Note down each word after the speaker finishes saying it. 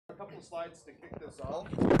couple slides to kick this off.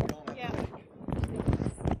 So we don't have Yeah. to make it.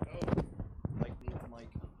 Mike needs a mic.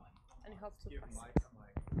 And you have to Give press. Mike a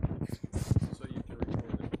mic. So you can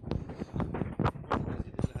record it. He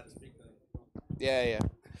doesn't know how to speak then. Yeah.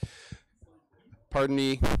 Pardon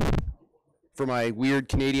me for my weird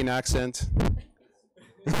Canadian accent.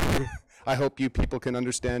 I hope you people can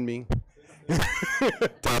understand me.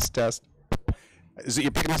 Test. Is it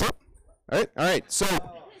you picking this up? All right. So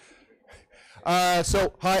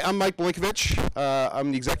hi, I'm Mike Milinkovich.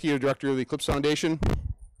 I'm the executive director of the Eclipse Foundation,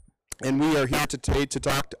 and we are here today to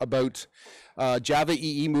talk about Java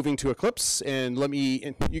EE moving to Eclipse. And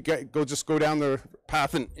you go down the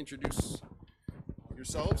path and introduce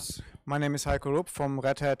yourselves. My name is Heiko Rupp from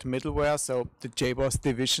Red Hat Middleware, so the JBoss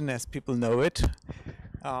division as people know it.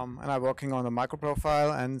 And I'm working on a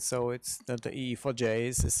microprofile, and so it's the EE4J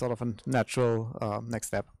is sort of a natural next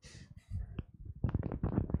step.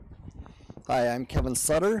 Hi, I'm Kevin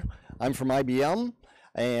Sutter. I'm from IBM,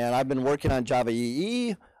 and I've been working on Java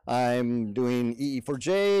EE. I'm doing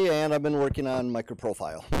EE4J, and I've been working on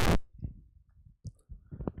microprofile.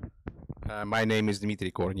 My name is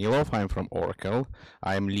Dmitry Kornilov. I'm from Oracle.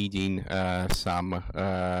 I'm leading some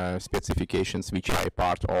specifications which are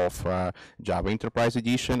part of Java Enterprise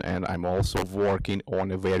Edition, and I'm also working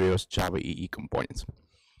on various Java EE components.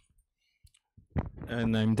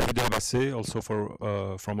 And I'm Delabassée, also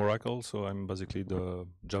from Oracle, so I'm basically the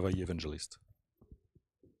Java EE evangelist.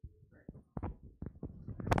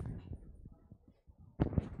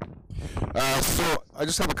 So I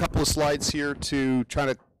just have a couple of slides here to try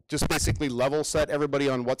to just basically level set everybody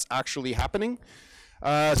on what's actually happening.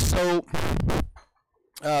 This has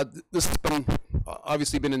been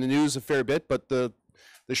obviously been in the news a fair bit, but the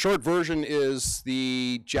short version is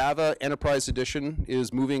the Java Enterprise Edition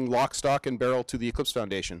is moving lock, stock, and barrel to the Eclipse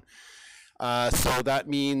Foundation. So that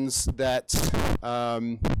means that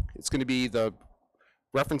it's going to be the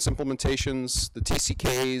reference implementations, the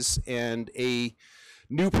TCKs, and a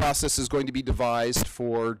new process is going to be devised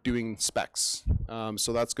for doing specs.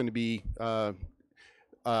 So that's going to be,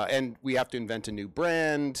 and we have to invent a new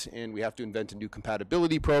brand, and we have to invent a new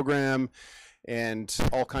compatibility program, and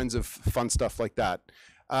all kinds of fun stuff like that.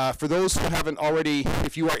 For those who haven't already,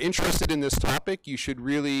 if you are interested in this topic, you should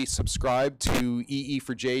really subscribe to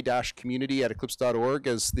EE4J-community at eclipse.org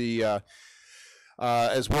as where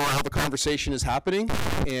all the conversation is happening.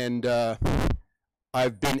 And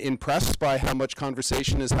I've been impressed by how much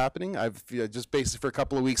conversation is happening. I've just basically for a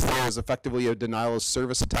couple of weeks there was effectively a denial of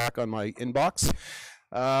service attack on my inbox.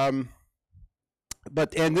 And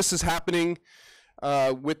this is happening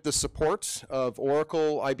with the support of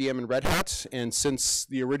Oracle, IBM, and Red Hat. And since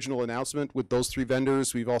the original announcement with those three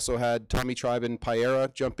vendors, we've also had Tommy Tribe and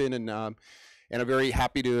Pyera jump in, and I'm very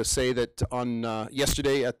happy to say that on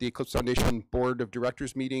yesterday at the Eclipse Foundation Board of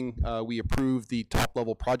Directors meeting, we approved the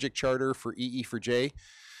top-level project charter for EE4J.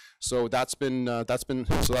 So that's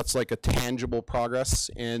like a tangible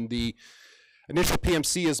progress. And the initial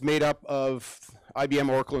PMC is made up of IBM,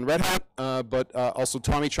 Oracle, and Red Hat, but also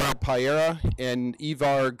Tommy Tribe, Pyera, and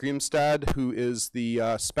Ivar Grimstad, who is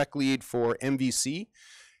the spec lead for MVC,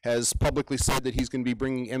 has publicly said that he's going to be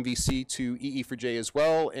bringing MVC to EE4J as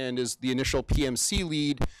well, and is the initial PMC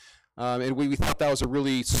lead. And we thought that was a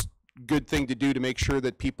really good thing to do to make sure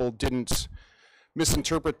that people didn't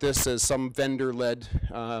misinterpret this as some vendor-led.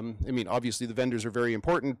 I mean, obviously the vendors are very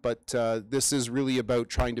important, but this is really about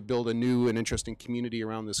trying to build a new and interesting community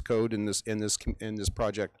around this code in this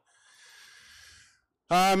project.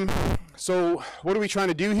 So what are we trying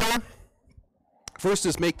to do here? First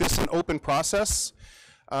is make this an open process.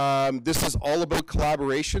 This is all about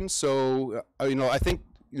collaboration. So I think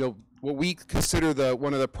what we consider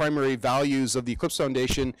one of the primary values of the Eclipse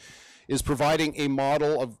Foundation is providing a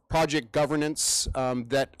model of project governance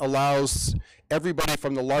that allows everybody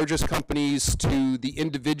from the largest companies to the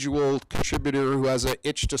individual contributor who has an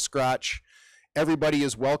itch to scratch. Everybody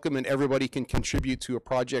is welcome, and everybody can contribute to a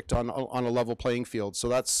project on a level playing field. So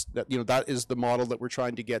that is the model that we're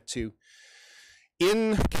trying to get to.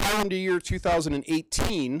 In calendar year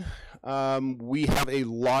 2018, we have a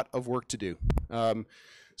lot of work to do.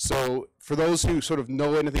 So for those who sort of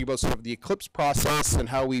know anything about sort of the Eclipse process and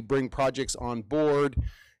how we bring projects on board,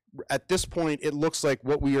 at this point, it looks like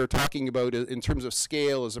what we are talking about in terms of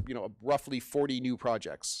scale is roughly 40 new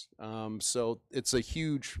projects. So it's a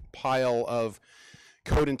huge pile of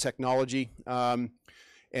code and technology, and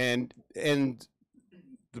the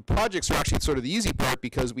projects are actually sort of the easy part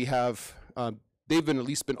because we have. They've at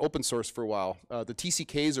least been open source for a while. The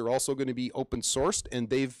TCKs are also going to be open sourced, and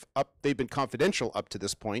they've been confidential up to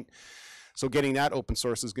this point. So getting that open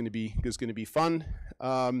source is going to be fun.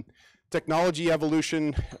 Technology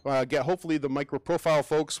evolution. Hopefully the microprofile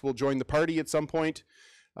folks will join the party at some point,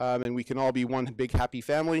 and we can all be one big happy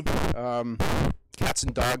family. Cats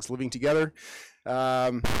and dogs living together.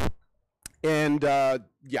 Yeah.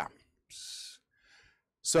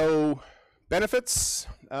 So benefits.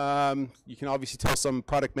 You can obviously tell some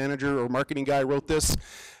product manager or marketing guy wrote this.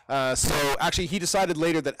 So actually he decided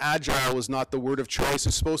later that agile was not the word of choice.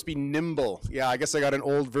 It's supposed to be nimble. Yeah, I guess I got an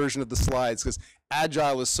old version of the slides because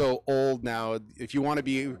agile is so old now. If you want to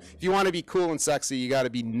be cool and sexy, you got to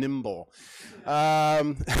be nimble.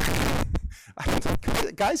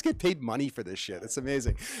 Guys get paid money for this shit. It's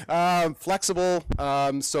amazing. Flexible.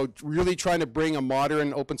 So really trying to bring a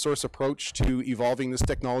modern open source approach to evolving this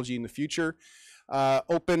technology in the future.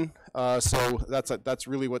 Open. So that's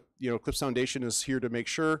really what Eclipse Foundation is here to make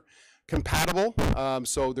sure. Compatible.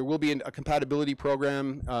 So there will be a compatibility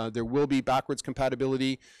program. There will be backwards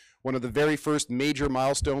compatibility. One of the very first major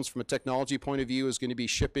milestones from a technology point of view is going to be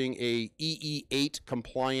shipping a EE8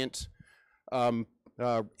 compliant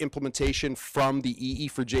implementation from the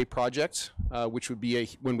EE4J project, which would be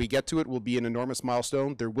when we get to it, will be an enormous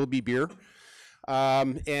milestone. There will be beer.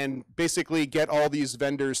 And basically get all these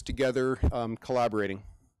vendors together collaborating.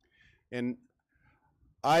 And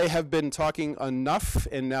I have been talking enough,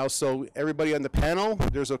 and now so everybody on the panel,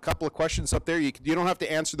 there's a couple of questions up there. You don't have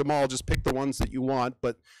to answer them all, just pick the ones that you want.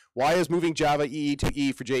 But why is moving Java EE to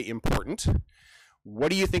EE4J important?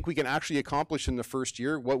 What do you think we can actually accomplish in the first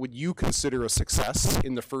year? What would you consider a success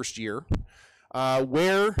in the first year?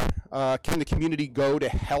 Where can the community go to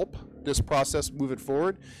help this process move it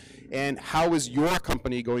forward? And how is your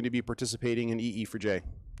company going to be participating in EE4J?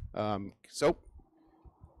 So,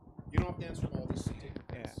 you don't have to answer all this.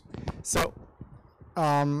 Yeah. So,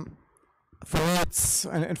 for us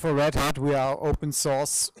and for Red Hat, we are open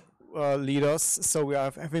source leaders. So we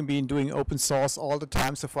having been doing open source all the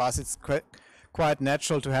time. So for us, it's quite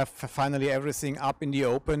natural to have finally everything up in the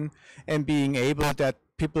open and being able that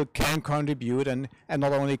people can contribute, and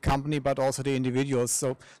not only company but also the individuals.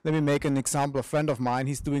 So let me make an example. A friend of mine,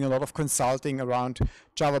 he's doing a lot of consulting around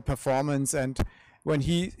Java performance, and when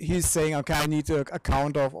he's saying, okay, I need a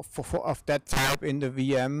account of that type in the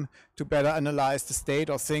VM to better analyze the state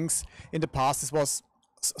of things. In the past, this was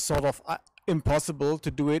sort of impossible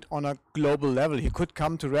to do it on a global level. He could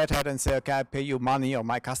come to Red Hat and say, okay, I pay you money, or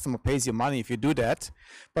my customer pays you money if you do that.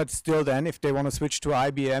 But still then, if they want to switch to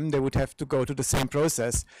IBM, they would have to go to the same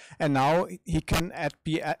process. And now he can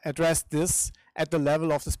address this at the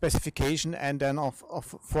level of the specification, and then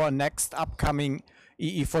for a next upcoming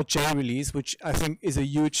EE4J release, which I think is a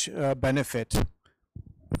huge benefit.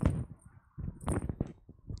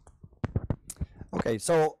 Okay,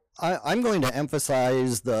 so I'm going to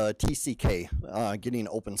emphasize the TCK getting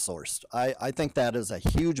open sourced. I think that is a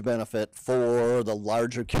huge benefit for the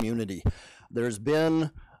larger community. There's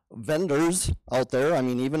been vendors out there, I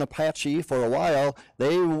mean even Apache for a while,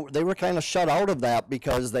 they were kind of shut out of that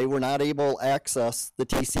because they were not able to access the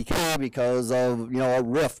TCK because of a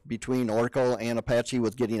rift between Oracle and Apache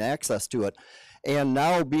with getting access to it. And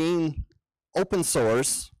now being open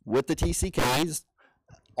source with the TCKs,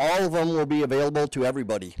 all of them will be available to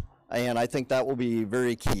everybody. And I think that will be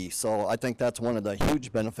very key. So I think that's one of the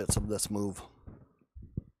huge benefits of this move.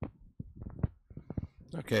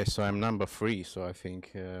 Okay, so I'm number 3, so I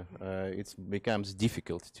think it becomes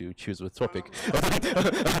difficult to choose the topic. I'm going to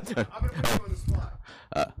put you on the spot.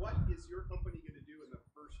 What is your company going to do in the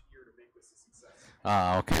first year to make this a success?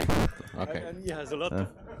 Okay. Okay. And he has a lot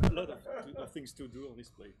of things to do on his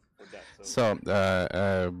plate for that.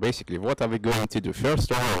 So basically, what are we going to do?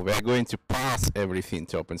 First of all, we are going to pass everything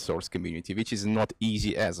to open source community, which is not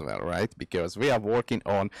easy as well, right? Because we are working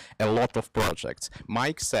on a lot of projects.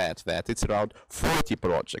 Mike said that it's around 40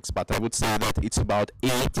 projects, but I would say that it's about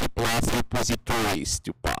 80 plus repositories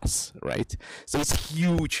to pass, right? So it's a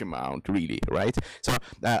huge amount, really, right? So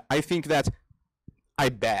I think that I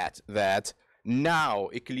bet that now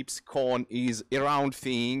Eclipse Con is around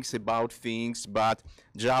things, about things, but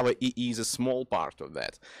Java EE is a small part of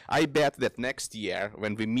that. I bet that next year,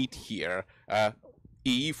 when we meet here,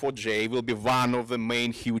 EE4J will be one of the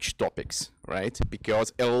main huge topics, right?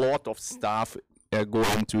 Because a lot of stuff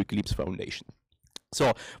going to Eclipse Foundation.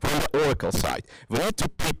 So from the Oracle side, we need to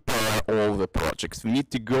prepare all the projects. We need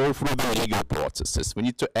to go through the legal processes. We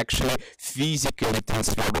need to actually physically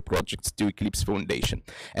transfer the projects to Eclipse Foundation.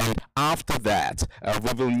 And after that,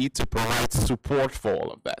 we will need to provide support for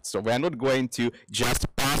all of that. So we're not going to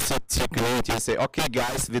just pass to community and say, okay,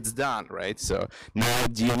 guys, it's done, right? So now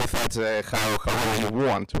deal with it however you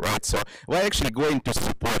want, right? So we're actually going to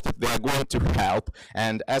support it. They are going to help.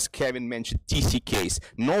 And as Kevin mentioned, TCKs.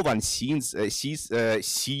 No one sees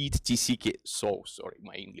TCK. So sorry,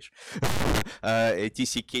 my English.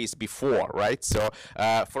 TCKs before, right? So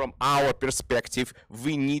from our perspective,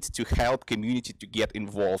 we need to help community to get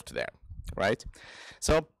involved there, right?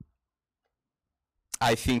 So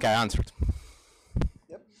I think I answered.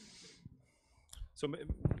 So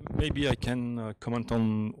maybe I can comment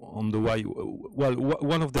on the why. Well,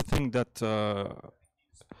 one of the things that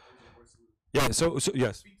yeah. So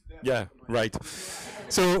yes, yeah, right.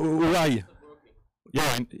 So why?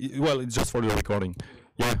 Yeah. Well, it's just for the recording.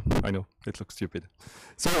 Yeah, I know it looks stupid.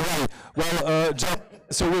 So why? Well,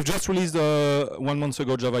 so we've just released 1 month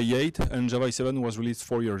ago Java EE8, and Java EE7 was released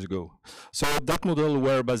 4 years ago. So that model,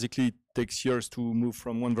 where basically it takes years to move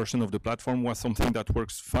from one version of the platform, was something that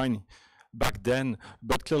works fine back then,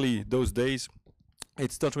 but clearly those days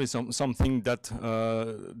it's not really something that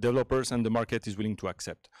developers and the market is willing to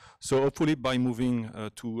accept. So hopefully by moving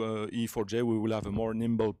to EE4J, we will have a more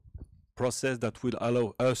nimble process that will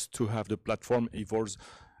allow us to have the platform evolve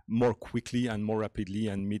more quickly and more rapidly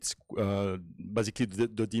and meets basically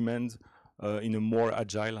the demand in a more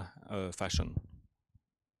agile fashion.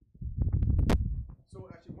 So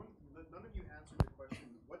actually, none of you answered the question.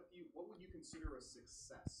 What would you consider a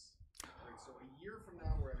success? Right, so a year from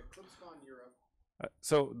now, we're at EclipseCon Europe.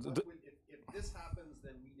 If this happens,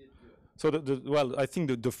 then we did good. So well, I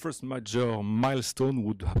think the first major milestone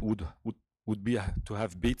would be to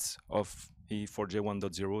have bits of EE4J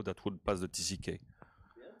 1.0 that would pass the TCK.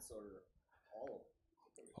 Bits or all?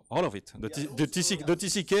 All of it. The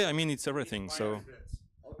TCK, I mean, it's everything. So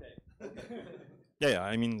Okay. yeah,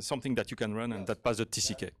 I mean, something that you can run and that pass the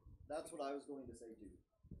TCK. That's what I was going to say too.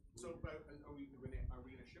 So, are we going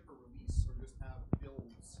to ship a release or just have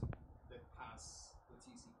builds that pass the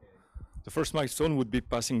TCK? The first milestone would be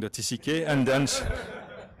passing the TCK, and then. Just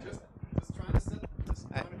trying to figure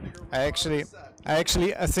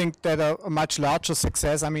I think that a much larger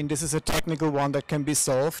success, I mean, this is a technical one that can be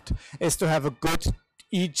solved, is to have a good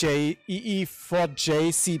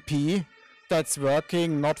EE4J CP that's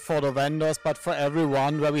working not for the vendors but for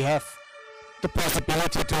everyone, where we have the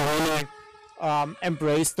possibility to really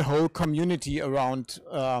embrace the whole community around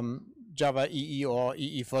Java EE or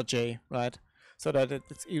EE4J, right? So that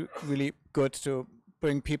it's really good to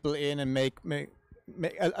bring people in and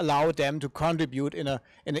allow them to contribute in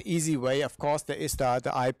an easy way. Of course, there is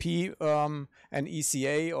the IP and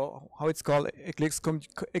ECA, or how it's called,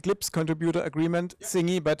 Eclipse Contributor Agreement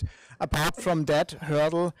thingy. But apart from that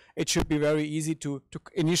hurdle, it should be very easy to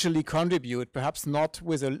initially contribute. Perhaps not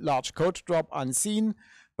with a large code drop unseen,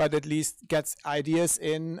 but at least gets ideas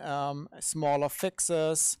in, smaller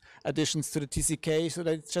fixes, additions to the TCK, so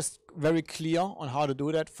that it's just very clear on how to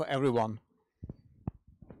do that for everyone.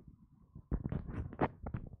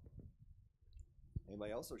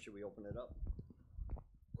 Anybody else, or should we open it up?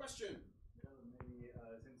 Question. Maybe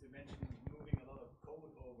since you mentioned moving a lot of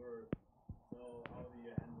code over, so how do you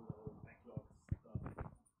handle the whole backlog stuff?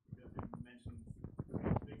 Because you mentioned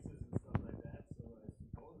fixes and stuff like that. So I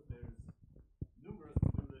suppose there's numerous to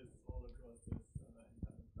do this all across this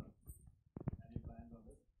entire stuff. Any plans on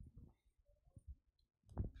this?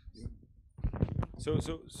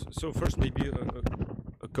 So first maybe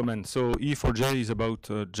a comment. So EE4J is about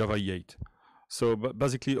Java EE8. So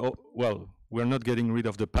basically, well, we're not getting rid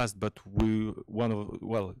of the past, but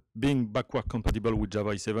being backward compatible with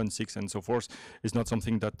Java EE7, 6, and so forth is not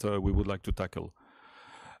something that we would like to tackle.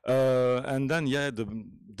 And then, yeah,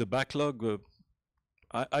 the backlog,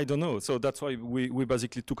 I don't know. So that's why we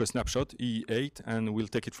basically took a snapshot, EE8, and we'll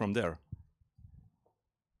take it from there.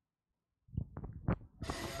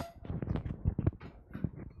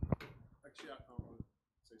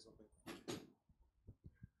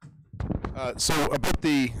 So about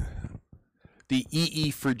the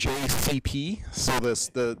EE4J CP, so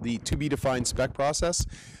the to be defined spec process.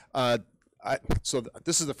 So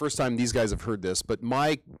this is the first time these guys have heard this, but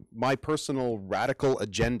my personal radical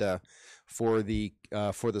agenda for the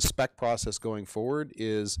spec process going forward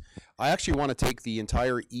is I actually want to take the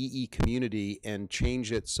entire EE community and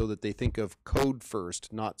change it so that they think of code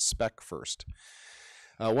first, not spec first.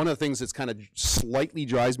 One of the things that's kind of slightly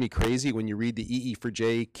drives me crazy when you read the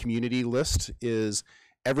EE4J community list is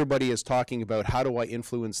everybody is talking about how do I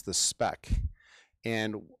influence the spec.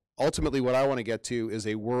 And ultimately what I want to get to is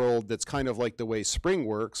a world that's kind of like the way Spring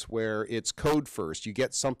works, where it's code first. You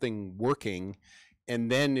get something working,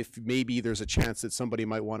 and then if maybe there's a chance that somebody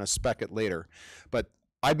might want to spec it later. But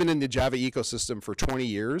I've been in the Java ecosystem for 20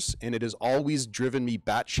 years, and it has always driven me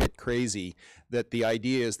batshit crazy that the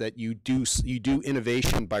idea is that you do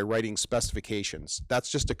innovation by writing specifications.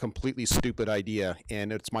 That's just a completely stupid idea,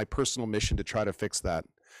 and it's my personal mission to try to fix that.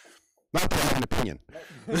 Not that I have an opinion.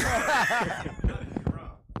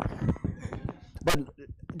 But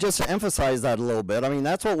just to emphasize that a little bit, I mean,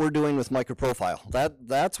 that's what we're doing with Microprofile.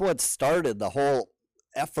 That's what started the whole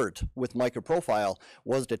effort with Microprofile,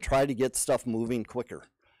 was to try to get stuff moving quicker.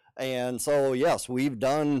 And so, yes, we've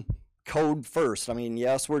done code first. I mean,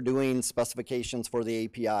 yes, we're doing specifications for the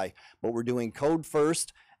API, but we're doing code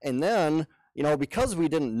first. And then, you know, because we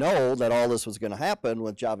didn't know that all this was going to happen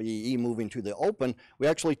with Java EE moving to the open, we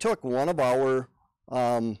actually took one of our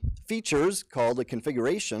features called the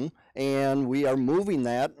configuration, and we are moving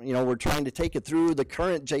that. You know, we're trying to take it through the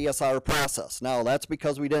current JSR process. Now, that's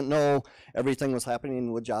because we didn't know everything was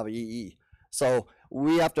happening with Java EE. So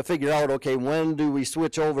we have to figure out, okay, when do we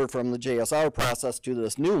switch over from the JSR process to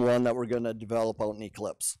this new one that we're going to develop out in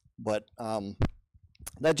Eclipse? But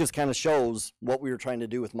that just kind of shows what we were trying to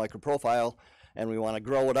do with Microprofile, and we want to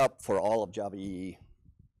grow it up for all of Java EE.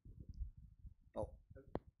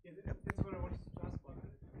 Yeah, that's what I wanted to ask about.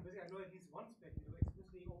 Because I know at least one spec, you know,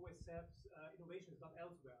 explicitly always says innovation is not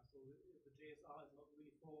elsewhere. So the JSR is not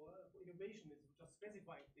really for innovation, it's just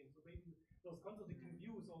specifying things. So maybe those contradicting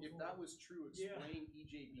views also. If that was true, explain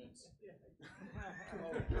EJBs. Yeah.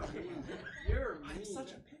 Oh, you're mean. I'm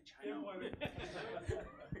such a bitch. I know.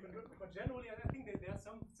 But generally, I think that there are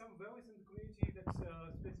some values in the community that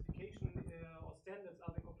specification or standards are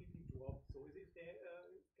then completely dropped. So if there,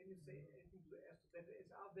 can you say anything to add to that?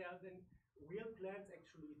 Are there then real plans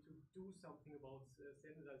actually to do something about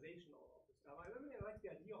standardization of the stuff? I mean, I like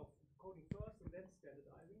the idea of coding first and then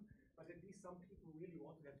standardizing, but at least some people really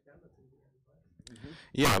want to have standards in the end, right?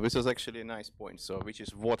 Yeah, this is actually a nice point. So, which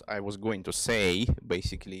is what I was going to say,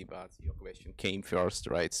 basically, but your question came first,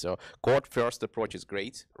 right? So, code first approach is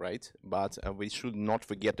great, right? But we should not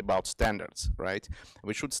forget about standards, right?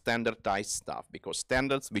 We should standardize stuff, because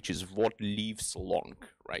standards, which is what lives long,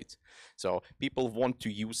 right? So, people want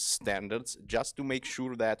to use standards just to make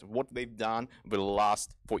sure that what they've done will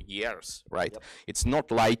last for years, right? Yep. It's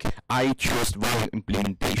not like I chose one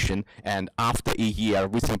implementation and after a year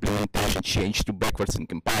this implementation changed to backwards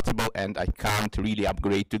incompatible and I can't really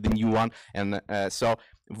upgrade to the new one. And so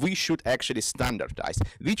we should actually standardize.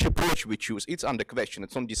 Which approach we choose, it's under question,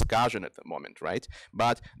 it's on discussion at the moment, right?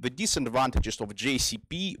 But the disadvantages of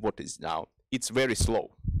JCP, what is now, it's very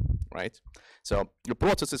slow, right? So the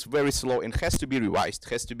process is very slow and has to be revised,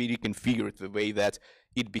 has to be reconfigured the way that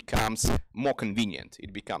it becomes more convenient,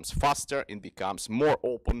 it becomes faster, it becomes more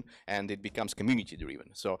open, and it becomes community driven.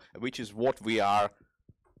 So which is what we are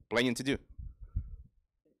planning to do.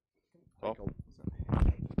 Oh.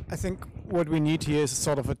 I think what we need here is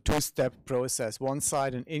sort of a two-step process. One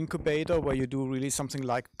side, an incubator where you do really something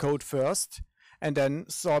like code first, and then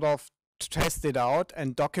sort of test it out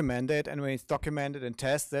and document it. And when it's documented and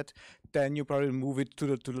tested, then you probably move it to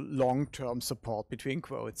the long-term support, between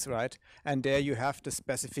quotes, right? And there you have the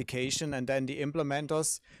specification, and then the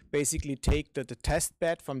implementers basically take the test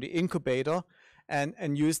bed from the incubator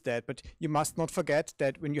and use that. But you must not forget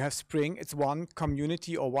that when you have Spring, it's one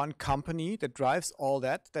community or one company that drives all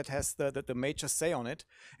that has the major say on it.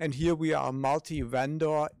 And here we are a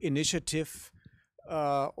multi-vendor initiative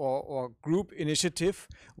or group initiative,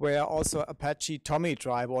 where also Apache Tommy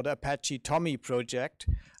Tribe or the Apache Tommy project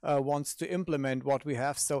wants to implement what we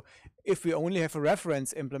have. So if we only have a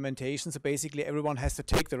reference implementation, so basically everyone has to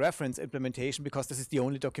take the reference implementation because this is the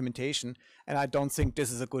only documentation, and I don't think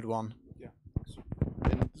this is a good one. Yeah.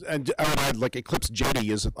 And I would add, like, Eclipse Jetty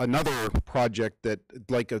is another project that,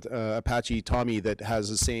 like Apache Tommy, that has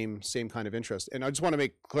the same kind of interest. And I just want to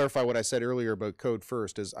clarify what I said earlier about code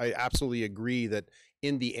first. Is I absolutely agree that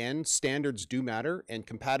in the end, standards do matter, and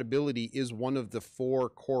compatibility is one of the 4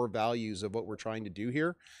 core values of what we're trying to do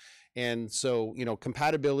here. And so, you know,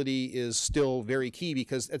 compatibility is still very key,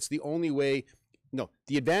 because it's the only way. No,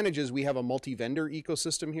 the advantage is we have a multi-vendor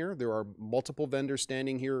ecosystem here. There are multiple vendors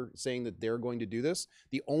standing here saying that they're going to do this.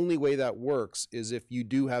 The only way that works is if you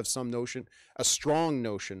do have some notion, a strong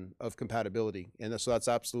notion of compatibility. And so that's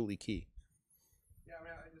absolutely key. Yeah, I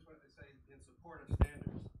mean, I just wanted to say in support of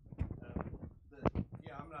standards,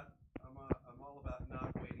 I'm all about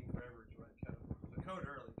not waiting forever to write code. So code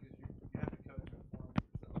early, because you have to code to inform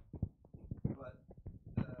yourself. But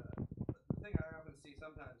the thing I often see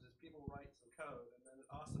sometimes is people write some code and then it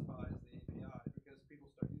ossifies the API because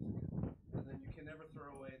people start using it, and then you can never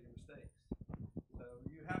throw away the mistakes. So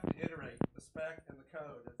you have to iterate the spec and the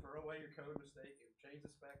code and throw away your code mistake and change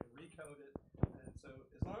the spec and recode it. And so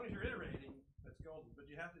as long as you're iterating, that's golden, but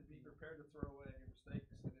you have to be prepared to throw away your mistakes.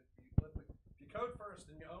 And if you code first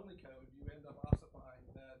and you only code, you end up ossifying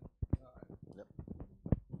bad design. Yep.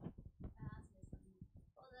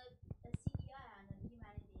 For the CDI and the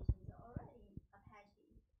validation is already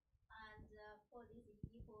Apache, and for this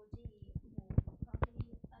E4J move, probably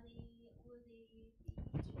will they be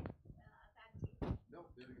affected? No,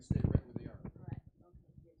 they're going to stay right where they are. Right. Okay.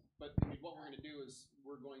 Good. But I mean, what we're going to do is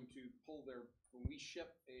we're going to pull their, when we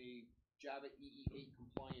ship a Java EE8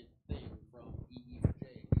 compliant thing from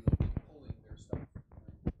EE4J, we will be pulling their stuff.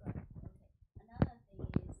 Right. Okay. Another thing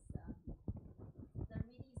is the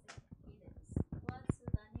release cadence. What's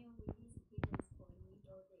the new release cadence for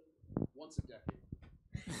E4J? Once a decade.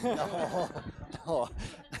 No, no.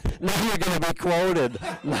 Now you're going to be quoted. He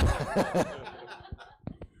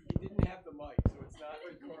didn't have the mic, so it's not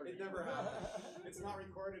recorded. It never happened. It's not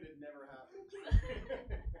recorded. It never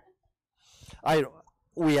happened.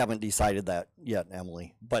 We haven't decided that yet,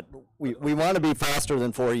 Emily, but we want to be faster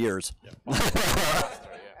than 4 years.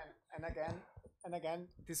 And again,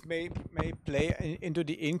 this may play into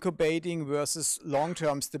the incubating versus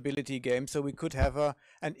long-term stability game. So we could have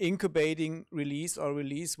an incubating release or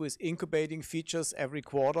release with incubating features every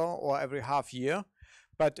quarter or every half year,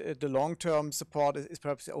 but the long-term support is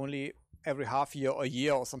perhaps only every half year or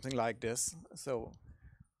year or something like this. So.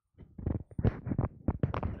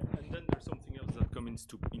 And then there's something else that comes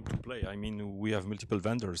into play. I mean, we have multiple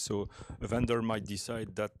vendors, so a vendor might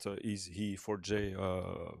decide that his E4J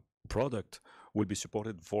product will be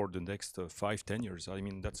supported for the next 5-10 years. I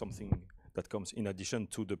mean, that's something that comes in addition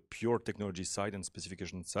to the pure technology side and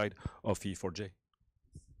specification side of E4J.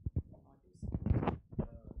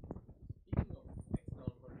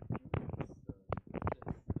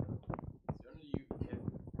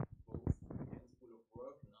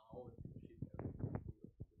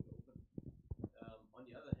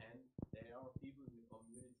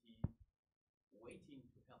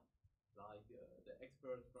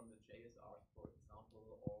 From the JSR, for example,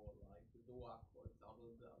 or like the DOAC, for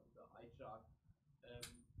example, the iChart.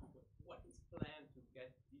 What is planned to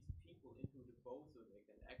get these people into the boat so they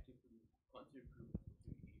can actively contribute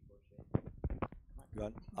to E4J?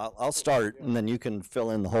 Good. I'll start, and then you can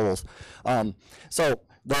fill in the holes. So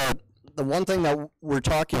the one thing that we're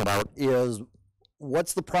talking about is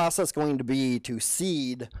what's the process going to be to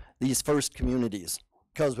seed these first communities?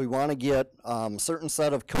 Because we want to get a certain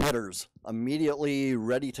set of committers immediately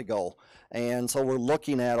ready to go. And so we're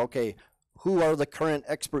looking at, okay, who are the current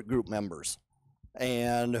expert group members?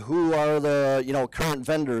 And who are the current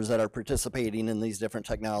vendors that are participating in these different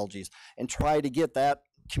technologies? And try to get that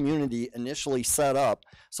community initially set up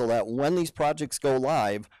so that when these projects go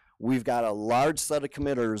live, we've got a large set of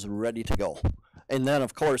committers ready to go. And then,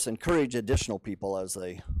 of course, encourage additional people as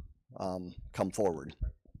they come forward.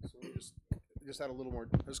 So just add a little more.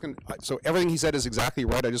 So everything he said is exactly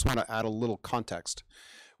right. I just want to add a little context,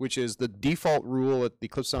 which is the default rule at the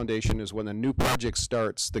Eclipse Foundation is when a new project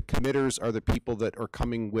starts, the committers are the people that are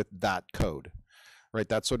coming with that code, right?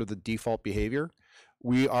 That's sort of the default behavior.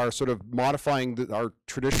 We are sort of modifying our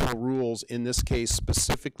traditional rules in this case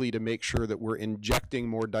specifically to make sure that we're injecting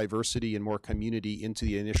more diversity and more community into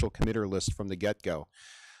the initial committer list from the get-go.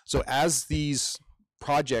 So as these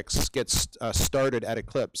projects get started at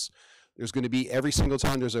Eclipse, there's going to be, every single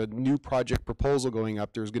time there's a new project proposal going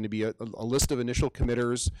up, there's going to be a list of initial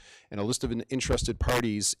committers and a list of interested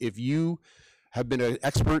parties. If you have been an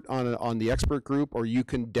expert on the expert group, or you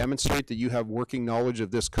can demonstrate that you have working knowledge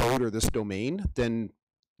of this code or this domain, then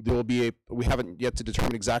there will be we haven't yet to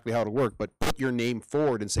determine exactly how to work, but put your name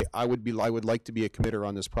forward and say, I would like to be a committer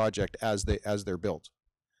on this project as they're built.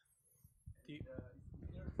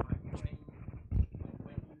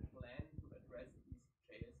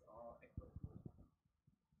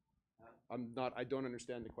 I don't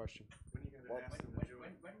understand the question. When are you going to ask them to do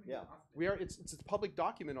it? Yeah. It's a public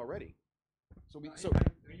document already. So you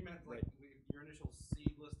meant like your initial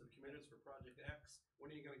seed list of committers for Project X. When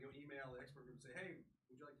are you going to go email the expert group and say, hey,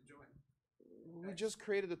 would you like to join? We just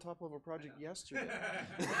created the top level project yesterday.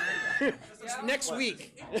 Next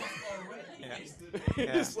week.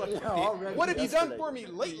 What have you done for me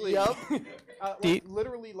lately?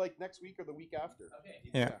 Literally like next week or the week after.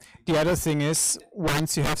 Yeah. The other thing is,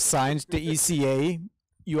 once you have signed the ECA,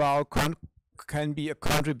 you can be a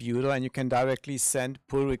contributor and you can directly send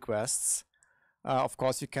pull requests. Of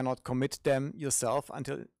course, you cannot commit them yourself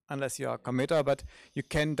unless you are a committer, but you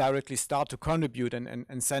can directly start to contribute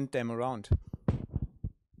and send them around.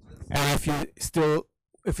 And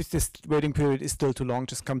if this waiting period is still too long,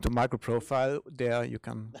 just come to microprofile. There you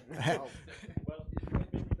can. Well,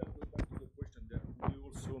 maybe that goes back to the question there.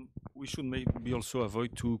 we should maybe also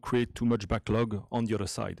avoid to create too much backlog on the other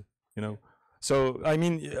side, you know. So I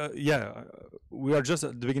mean, yeah, we are just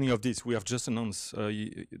at the beginning of this. We have just announced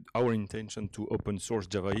our intention to open source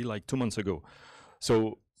Java EE like 2 months ago.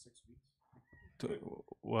 So, 6 weeks.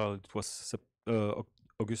 Well, it was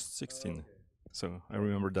August 16. Okay. So I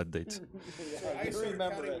remember that date. So I started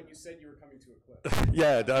counting when you said you were coming to Eclipse.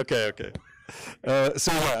 Yeah. Okay.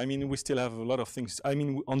 So yeah, I mean, we still have a lot of things. I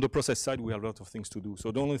mean, on the process side, we have a lot of things to do.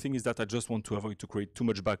 So the only thing is that I just want to avoid to create too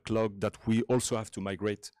much backlog that we also have to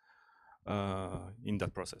migrate in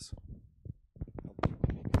that process.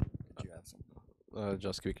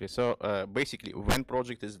 Just quickly. So basically, when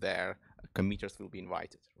project is there, committers will be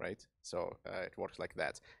invited, right? So it works like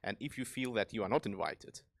that. And if you feel that you are not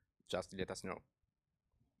invited, just let us know.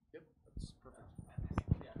 Yep, that's perfect.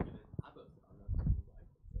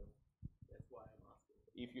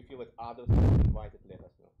 If you feel that others are not invited, let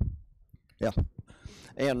us know. Yeah.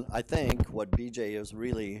 And I think what BJ is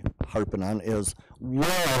really harping on is,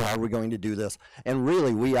 where are we going to do this? And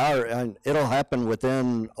really, we are, and it'll happen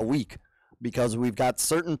within a week, because we've got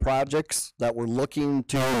certain projects that we're looking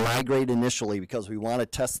to migrate initially because we want to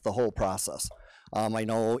test the whole process. I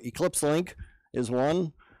know Eclipse Link is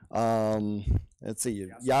one. Let's see,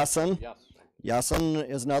 Yasin. Yasin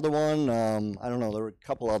is another one. I don't know, there were a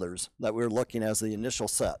couple others that we were looking as the initial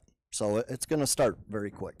set. So it's going to start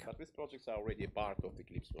very quick. But these projects are already a part of the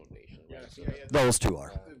Eclipse Foundation. Right? Yes, yeah. Those two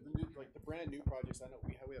are. Like the brand new projects, I know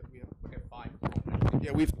we have 5.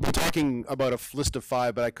 Yeah, we've been talking about a list of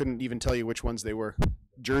 5, but I couldn't even tell you which ones they were.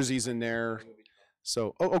 Jersey's in there.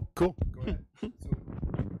 So, oh, cool. Go ahead.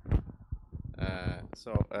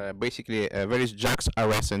 Basically, there is JAX,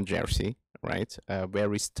 RS, and Jersey, right?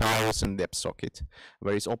 There is Taurus and WebSocket.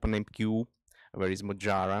 There is OpenMQ. There is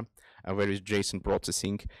Mojara. There is JSON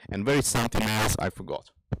processing. And there is something else I forgot.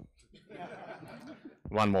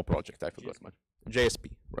 One more project I forgot. JSP,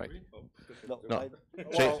 right? No.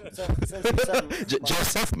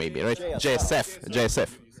 JSF maybe, right?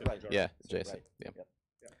 JSF. Right. Yeah, JSF. Yeah.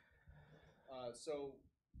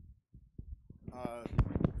 I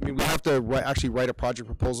mean, we have to actually write a project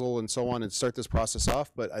proposal and so on and start this process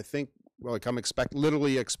off. But I think, like, I'm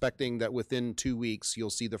literally expecting that within 2 weeks you'll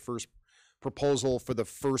see the first proposal for the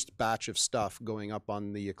first batch of stuff going up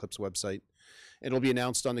on the Eclipse website. It'll be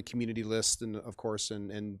announced on the community list, and of course,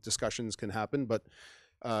 and discussions can happen. But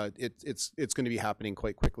it's going to be happening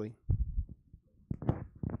quite quickly.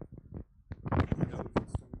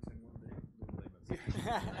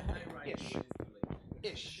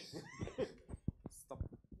 Ish. Stop.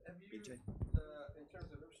 Have you, in terms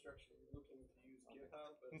of infrastructure, you're looking to use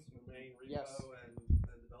GitHub as your main repo and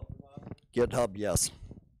development model? GitHub, yes.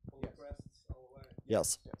 Pull requests all the way?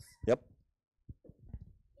 Yes. Yep. Is the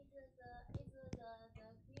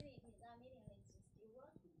community that meeting list still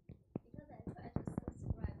working? Because I tried to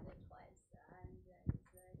subscribe it twice and it's just a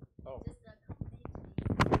complete.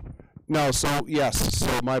 No, so yes,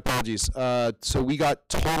 so my apologies. So we got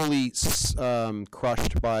totally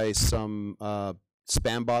crushed by some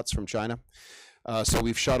spam bots from China. So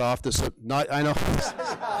we've shut off this. I know,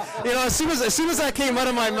 you know, as soon as that came out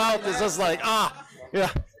of my mouth, it's just like, yeah,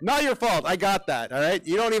 not your fault. I got that. All right,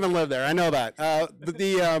 you don't even live there. I know that. But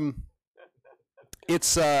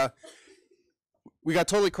we got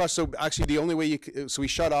totally crushed. So actually, the only way so we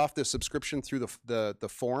shut off the subscription through the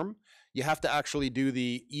form. You have to actually do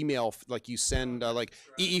the email, like you send like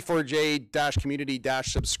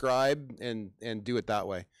EE4J-community-subscribe and do it that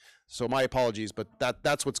way. So my apologies, but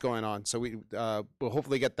that's what's going on. So we'll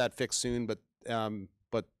hopefully get that fixed soon, but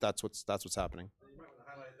that's what's happening. You might want to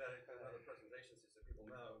highlight that in kind of other presentations so people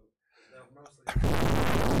know. Mostly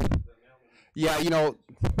yeah, you know.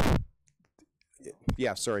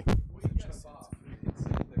 Yeah, sorry.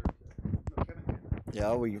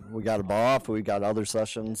 Yeah, we got a BOF, we got other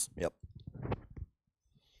sessions. Yep.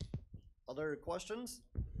 Other questions?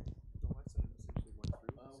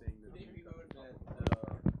 Today we heard that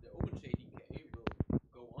the OpenJDK will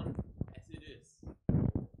go on as it is.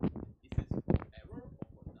 Is this forever or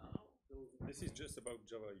for now? This is just about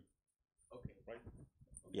Java EE. Okay. Right?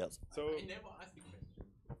 Yes. So I never asked the question.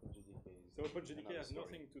 So OpenJDK has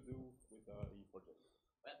nothing to do with EE4J.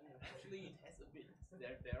 Well, actually, it has a bit.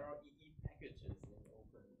 There are EE packages in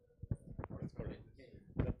Open.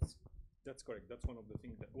 That's correct. That's one of the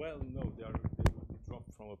things that. Well, no, they will be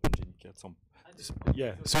dropped from OpenJDK at some.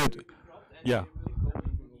 Yeah. So yeah.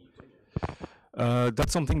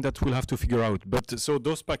 That's something that we'll have to figure out. But so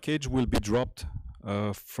those packages will be dropped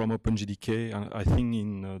from OpenJDK, I think,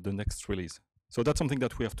 in the next release. So that's something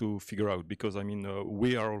that we have to figure out because I mean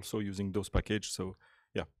we are also using those packages. So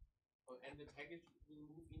yeah. And the package will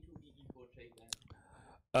move into EE4J then?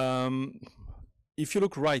 If you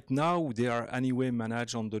look right now, they are anyway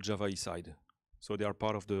managed on the Java E side. So they are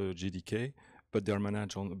part of the JDK, but they are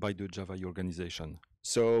managed by the Java E organization.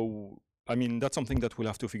 So, I mean, that's something that we'll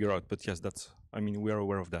have to figure out. But yes, we are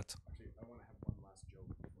aware of that. Actually, I want to have one last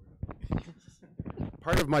joke.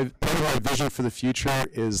 Part of my vision for the future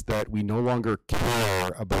is that we no longer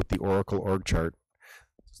care about the Oracle org chart.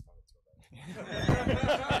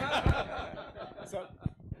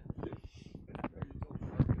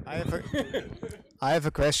 I have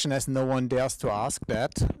a question, as no one dares to ask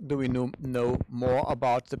that. Do we know more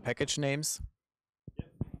about the package names?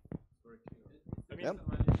 Yep.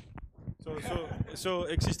 So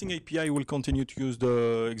existing API will continue to use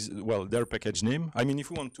their package name. I mean, if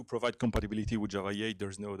we want to provide compatibility with Java 8,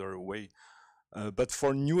 there's no other way. But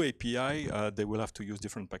for new API, they will have to use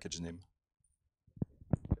different package name.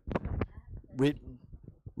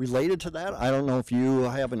 Related to that, I don't know if you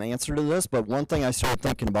have an answer to this, but one thing I started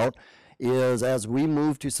thinking about is as we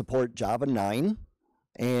move to support Java 9,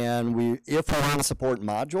 and if we want to support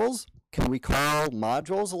modules, can we call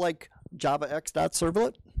modules like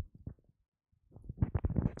javax.servlet?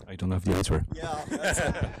 I don't have the answer.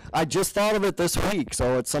 Yeah, I just thought of it this week,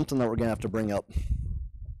 so it's something that we're going to have to bring up.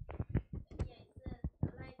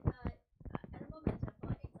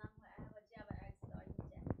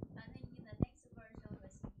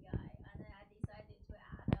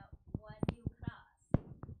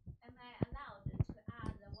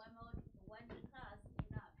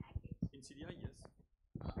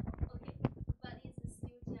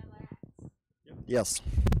 Yes.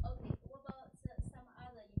 Okay, what about some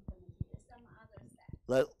other implementation, some other stack?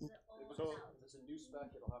 So if it's a new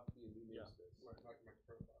spec, it'll have to be a new namespace.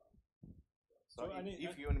 So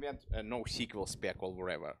if you invent a NoSQL spec or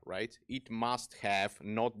whatever, right, it must have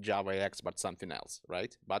not JavaX but something else,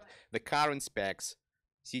 right? But the current specs,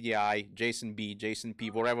 CDI, JSON-B, JSON-P,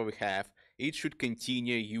 whatever we have, it should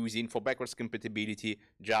continue using for backwards compatibility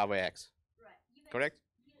JavaX. Right. Correct?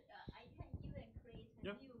 I can even create a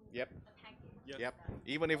new package. Yep,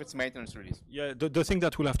 even if it's maintenance release. Yeah, the thing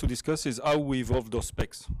that we'll have to discuss is how we evolve those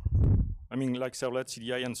specs. I mean, like servlet,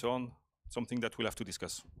 CDI, and so on, something that we'll have to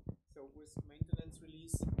discuss. So with maintenance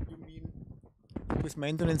release, you mean? With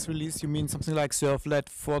maintenance release, you mean something like servlet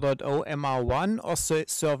 4.0 MR1 or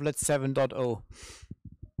servlet 7.0?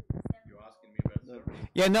 You're asking me about servlet?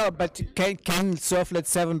 Yeah, no, but can servlet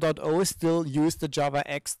 7.0 still use the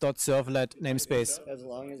javax.servlet namespace? As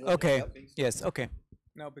long as Okay, yes, okay.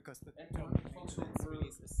 No, because the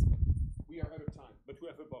we are out of time, but we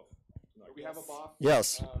have a buff. We have a buff.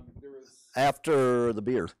 Yes. After the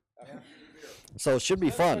beer. So it should be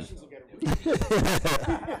fun.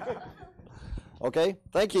 Okay,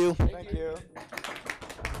 thank you. Thank you.